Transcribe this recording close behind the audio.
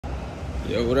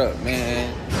Yo, what up,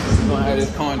 man? We're gonna have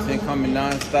this content coming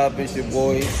non-stop. It's your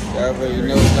boy. Y'all already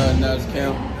know nothing else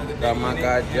count. Got my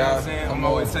guy Josh. I'm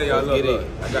always tell y'all, look,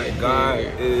 I got God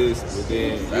is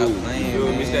within you.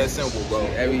 It's that simple, bro.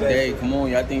 Every day, come on,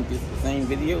 y'all think this is the same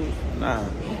videos? Nah.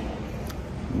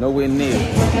 Nowhere near.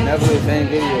 Never the same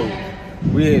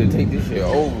videos. We here to take this shit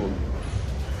over.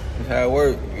 That's how it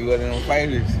work. You got them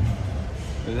fighters.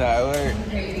 That's how it work.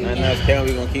 Nothing else count.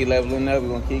 We're gonna keep leveling up. We're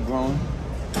gonna keep growing.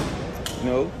 You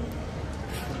know,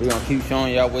 we're gonna keep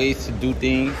showing y'all ways to do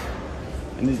things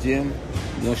in the gym.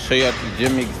 We're gonna show y'all the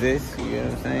gym exists, you know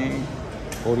what I'm saying?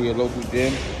 Go to your local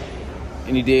gym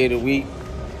any day of the week.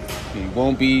 You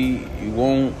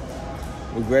won't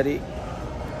regret it.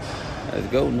 Let's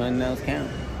go, nothing else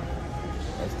counts.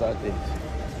 Let's start this.